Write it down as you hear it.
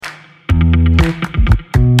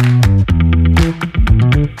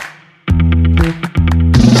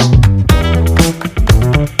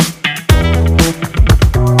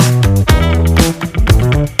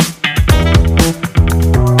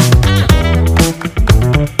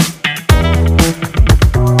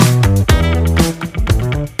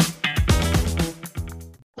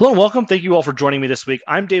Hello and welcome. Thank you all for joining me this week.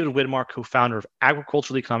 I'm David Widmar, co-founder of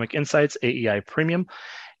Agricultural Economic Insights, AEI Premium.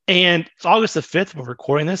 And it's August the 5th. We're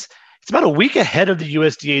recording this. It's about a week ahead of the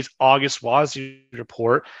USDA's August WASDE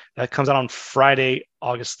report that comes out on Friday,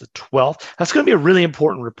 August the 12th. That's going to be a really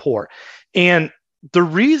important report. And the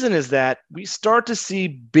reason is that we start to see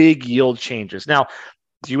big yield changes. Now,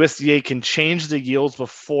 the USDA can change the yields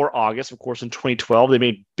before August. Of course, in 2012, they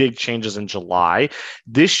made big changes in July.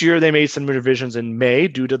 This year, they made some revisions in May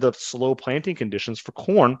due to the slow planting conditions for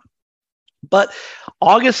corn. But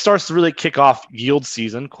August starts to really kick off yield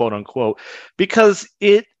season, quote unquote, because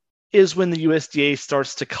it is when the USDA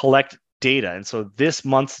starts to collect data. And so this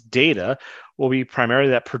month's data will be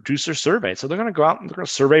primarily that producer survey. So they're going to go out and they're going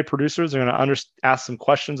to survey producers. They're going to ask some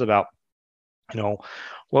questions about,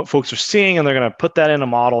 what folks are seeing, and they're going to put that in a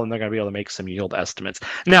model, and they're going to be able to make some yield estimates.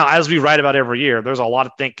 Now, as we write about every year, there's a lot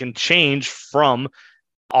of things can change from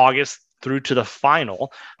August through to the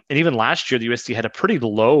final. And even last year, the USDA had a pretty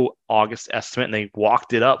low August estimate, and they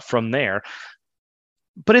walked it up from there.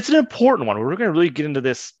 But it's an important one. We're going to really get into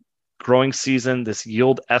this growing season, this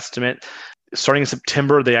yield estimate. Starting in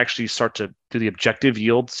September, they actually start to do the objective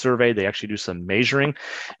yield survey. They actually do some measuring.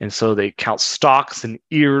 And so they count stalks and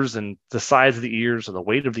ears and the size of the ears or the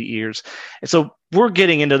weight of the ears. And so we're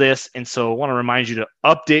getting into this. And so I want to remind you to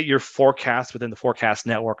update your forecast within the forecast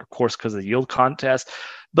network, of course, because of the yield contest,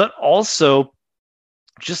 but also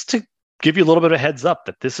just to give you a little bit of a heads up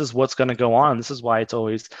that this is what's going to go on. This is why it's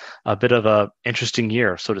always a bit of an interesting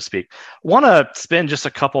year, so to speak. I want to spend just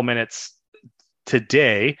a couple minutes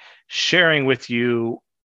today sharing with you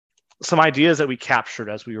some ideas that we captured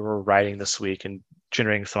as we were writing this week and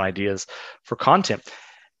generating some ideas for content.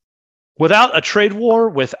 Without a trade war,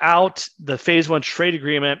 without the phase one trade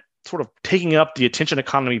agreement sort of taking up the attention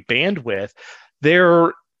economy bandwidth,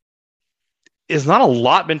 there is not a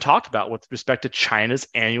lot been talked about with respect to China's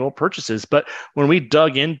annual purchases. But when we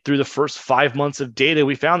dug in through the first 5 months of data,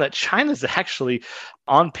 we found that China's actually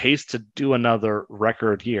on pace to do another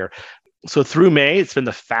record year. So through May, it's been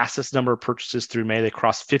the fastest number of purchases through May. They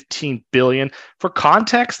crossed 15 billion. For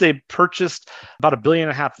context, they purchased about $1.5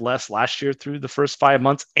 billion less last year through the first 5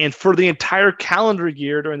 months. And for the entire calendar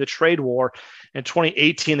year during the trade war in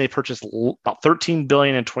 2018, they purchased about 13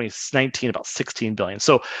 billion. In 2019, about 16 billion.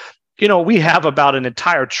 So, we have about an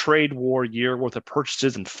entire trade war year worth of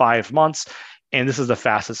purchases in 5 months. And this is the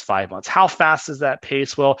fastest 5 months. How fast is that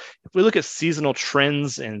pace? Well, if we look at seasonal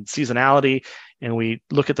trends and seasonality, and we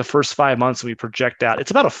look at the first 5 months and we project out, it's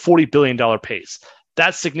about a $40 billion pace.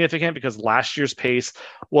 That's significant because last year's pace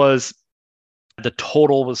the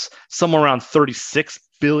total was somewhere around $36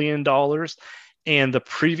 billion. And the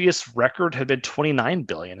previous record had been 29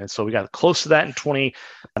 billion. And so we got close to that in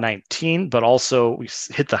 2019, but also we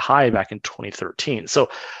hit the high back in 2013. So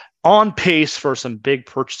on pace for some big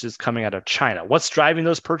purchases coming out of China. What's driving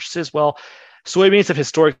those purchases? Well, soybeans have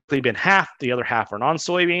historically been half, the other half are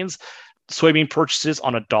non-soybeans. Soybean purchases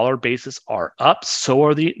on a dollar basis are up. So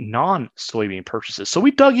are the non-soybean purchases. So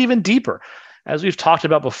we dug even deeper. As we've talked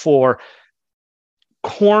about before,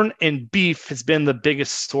 corn and beef has been the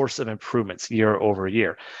biggest source of improvements year over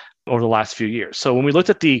year over the last few years. So when we looked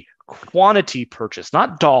at the quantity purchase,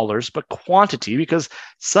 not dollars, but quantity, because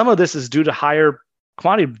some of this is due to higher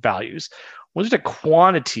commodity values. When we looked at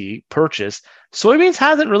quantity purchase, soybeans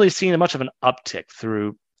hasn't really seen much of an uptick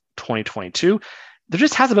through 2022. There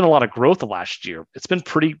just hasn't been a lot of growth the last year. It's been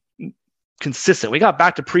pretty consistent. We got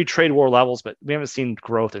back to pre-trade war levels, but we haven't seen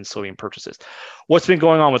growth in soybean purchases. What's been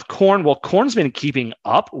going on with corn? Well, corn's been keeping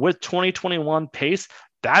up with 2021 pace.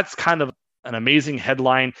 That's kind of an amazing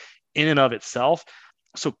headline in and of itself.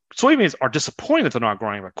 So soybeans are disappointed that they're not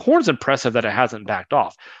growing, but corn's impressive that it hasn't backed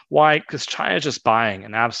off. Why? Because China's just buying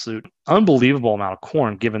an absolute unbelievable amount of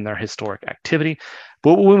corn given their historic activity.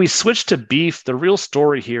 But when we switch to beef, the real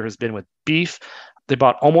story here has been with beef. They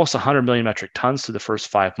bought almost 100 million metric tons through the first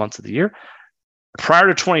 5 months of the year. Prior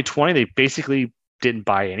to 2020, they basically didn't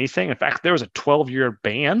buy anything. In fact, there was a 12-year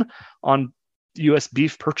ban on U.S.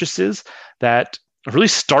 beef purchases that really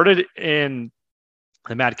started in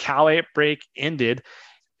the mad cow outbreak, ended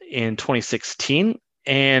in 2016.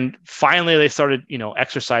 And finally, they started,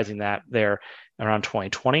 exercising that there around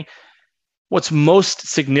 2020. What's most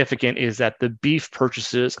significant is that the beef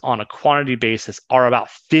purchases on a quantity basis are about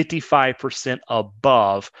 55%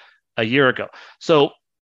 above a year ago. So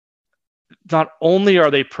not only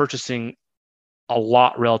are they purchasing a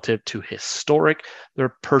lot relative to historic,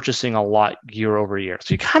 they're purchasing a lot year over year.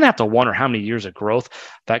 So you kind of have to wonder how many years of growth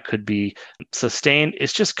that could be sustained.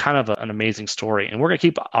 It's just kind of an amazing story. And we're going to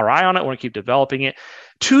keep our eye on it. We're going to keep developing it.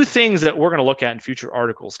 Two things that we're going to look at in future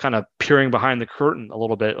articles, kind of peering behind the curtain a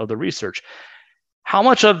little bit of the research. how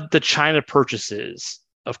much of the China purchases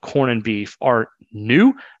of corn and beef are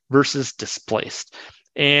new versus displaced?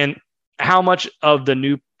 And how much of the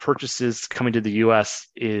new purchases coming to the US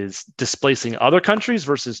is displacing other countries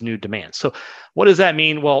versus new demand? So what does that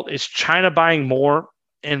mean? Well, is China buying more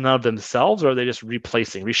in and of themselves, or are they just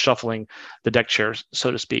replacing, reshuffling the deck chairs,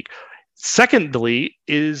 so to speak? Secondly,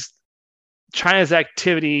 is China's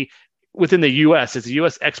activity within the US, is the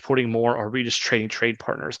US exporting more, or are we just trading trade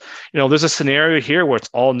partners? There's a scenario here where it's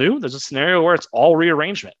all new. There's a scenario where it's all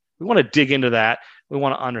rearrangement. We want to dig into that. We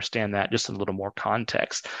want to understand that just in a little more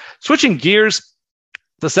context. Switching gears,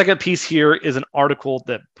 the second piece here is an article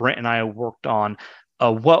that Brent and I worked on,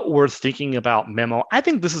 what we're thinking about memo. I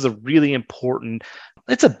think this is a really important,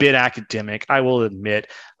 it's a bit academic, I will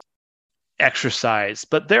admit, exercise,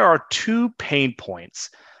 but there are two pain points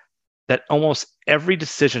that almost every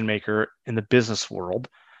decision maker in the business world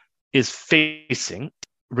is facing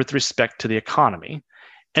with respect to the economy,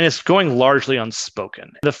 and it's going largely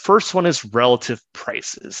unspoken. The first one is relative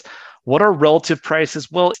prices. What are relative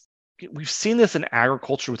prices? Well, we've seen this in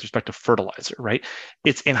agriculture with respect to fertilizer, right?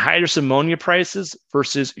 It's anhydrous ammonia prices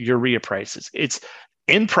versus urea prices. It's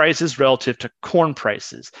in prices relative to corn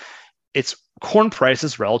prices. It's corn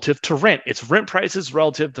prices relative to rent. It's rent prices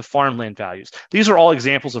relative to farmland values. These are all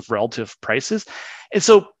examples of relative prices. And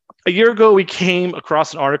so a year ago, we came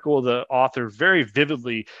across an article the author very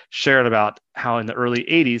vividly shared about how in the early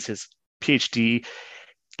 80s, his PhD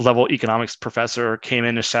level economics professor came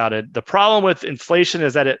in and shouted, the problem with inflation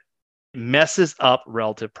is that it messes up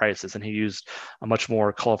relative prices. And he used a much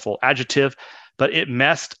more colorful adjective, but it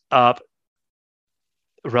messed up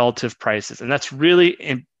relative prices. And that's really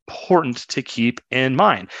important to keep in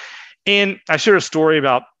mind. And I shared a story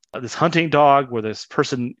about this hunting dog where this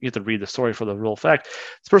person, you have to read the story for the real effect.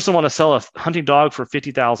 This person wanted to sell a hunting dog for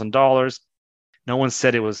 $50,000. No one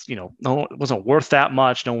said it was, no, it wasn't worth that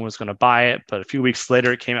much. No one was going to buy it. But a few weeks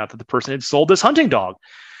later, it came out that the person had sold this hunting dog.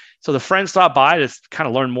 So the friend stopped by to kind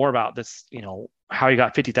of learn more about this, how he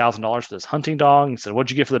got $50,000 for this hunting dog. He said,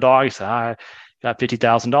 what'd you get for the dog? He said, I got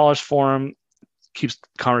 $50,000 for him. Keeps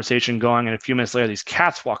conversation going. And a few minutes later, these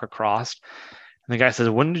cats walk across. And the guy says,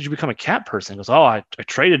 when did you become a cat person? He goes, oh, I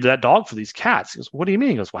traded that dog for these cats. He goes, what do you mean?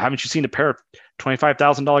 He goes, well, haven't you seen a pair of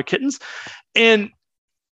 $25,000 kittens? And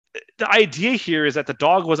the idea here is that the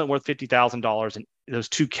dog wasn't worth $50,000 and those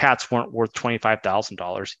two cats weren't worth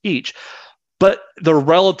 $25,000 each. But the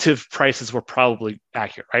relative prices were probably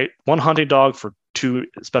accurate, right? One hunting dog for two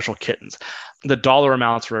special kittens. The dollar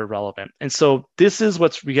amounts were irrelevant. And so this is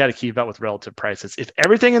what we got to keep out with relative prices. If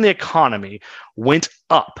everything in the economy went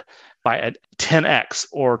up by a 10x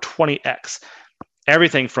or 20x,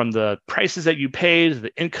 everything from the prices that you paid, to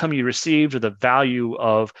the income you received, to the value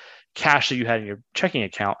of cash that you had in your checking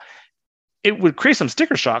account, it would create some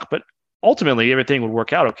sticker shock, but ultimately everything would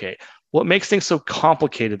work out okay. What makes things so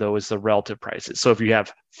complicated, though, is the relative prices. So if you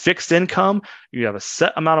have fixed income, you have a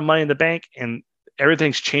set amount of money in the bank, and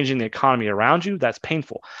everything's changing the economy around you, that's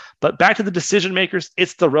painful. But back to the decision makers,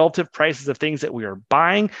 it's the relative prices of things that we are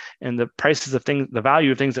buying and the prices of things, the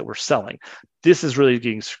value of things that we're selling. This is really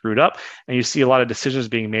getting screwed up. And you see a lot of decisions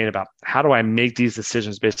being made about how do I make these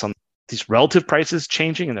decisions based on these relative prices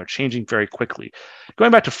changing, and they're changing very quickly.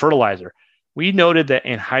 Going back to fertilizer, we noted that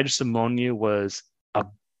anhydrous ammonia was a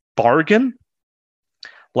bargain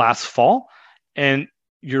last fall, and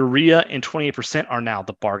urea and 28% are now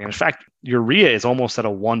the bargain. In fact, urea is almost at a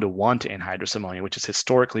 1-to-1 to anhydrous ammonia, which is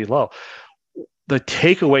historically low. The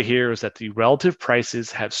takeaway here is that the relative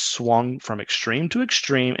prices have swung from extreme to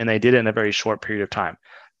extreme, and they did it in a very short period of time.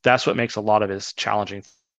 That's what makes a lot of this challenging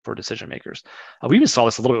for decision makers. We even saw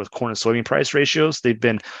this a little bit with corn and soybean price ratios. They've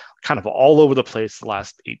been kind of all over the place the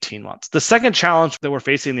last 18 months. The second challenge that we're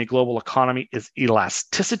facing in the global economy is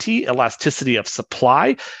elasticity of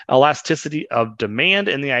supply, elasticity of demand.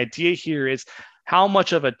 And the idea here is how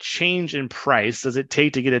much of a change in price does it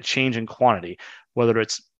take to get a change in quantity, whether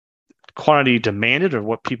it's quantity demanded or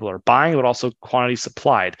what people are buying, but also quantity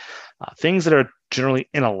supplied. Things that are generally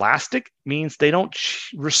inelastic means they don't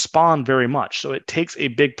respond very much. So it takes a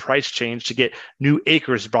big price change to get new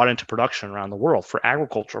acres brought into production around the world for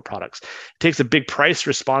agricultural products. It takes a big price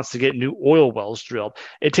response to get new oil wells drilled.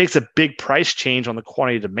 It takes a big price change on the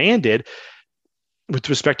quantity demanded with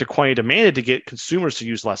respect to quantity demanded to get consumers to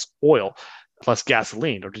use less oil, less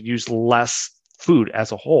gasoline, or to use less food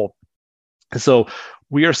as a whole. And so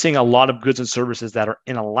we are seeing a lot of goods and services that are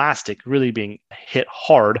inelastic really being hit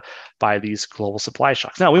hard by these global supply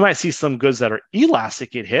shocks. Now, we might see some goods that are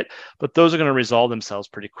elastic get hit, but those are going to resolve themselves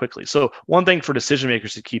pretty quickly. So one thing for decision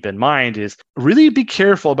makers to keep in mind is really be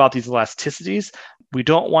careful about these elasticities. We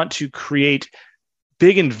don't want to create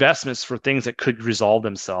big investments for things that could resolve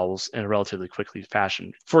themselves in a relatively quickly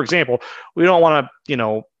fashion. For example, we don't want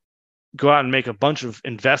to, go out and make a bunch of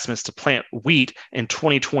investments to plant wheat in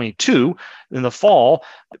 2022 in the fall.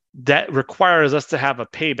 That requires us to have a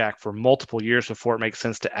payback for multiple years before it makes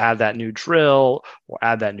sense to add that new drill or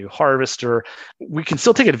add that new harvester. We can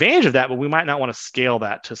still take advantage of that, but we might not want to scale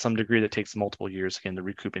that to some degree that takes multiple years, again, to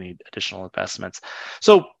recoup any additional investments.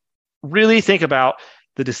 So really think about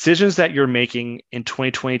the decisions that you're making in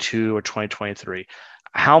 2022 or 2023.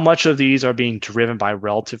 How much of these are being driven by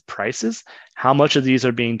relative prices? How much of these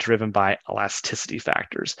are being driven by elasticity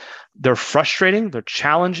factors? They're frustrating, they're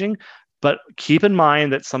challenging, but keep in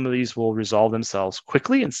mind that some of these will resolve themselves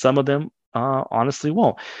quickly and some of them honestly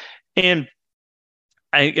won't. And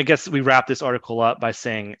I guess we wrap this article up by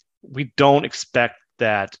saying we don't expect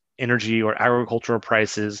that energy or agricultural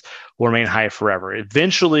prices will remain high forever.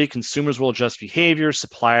 Eventually, consumers will adjust behavior,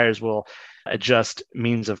 suppliers will adjust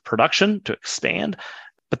means of production to expand.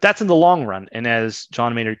 But that's in the long run. And as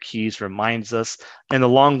John Maynard Keyes reminds us, in the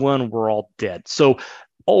long run, we're all dead. So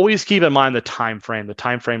always keep in mind the time frame. The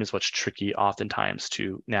time frame is what's tricky oftentimes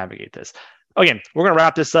to navigate this. Again, we're going to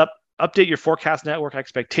wrap this up. Update your forecast network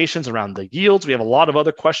expectations around the yields. We have a lot of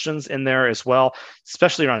other questions in there as well,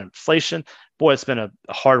 especially around inflation. Boy, it's been a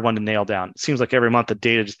hard one to nail down. It seems like every month the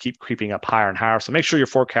data just keep creeping up higher and higher. So make sure your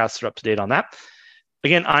forecasts are up to date on that.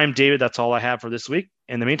 Again, I'm David. That's all I have for this week.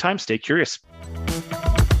 In the meantime, stay curious.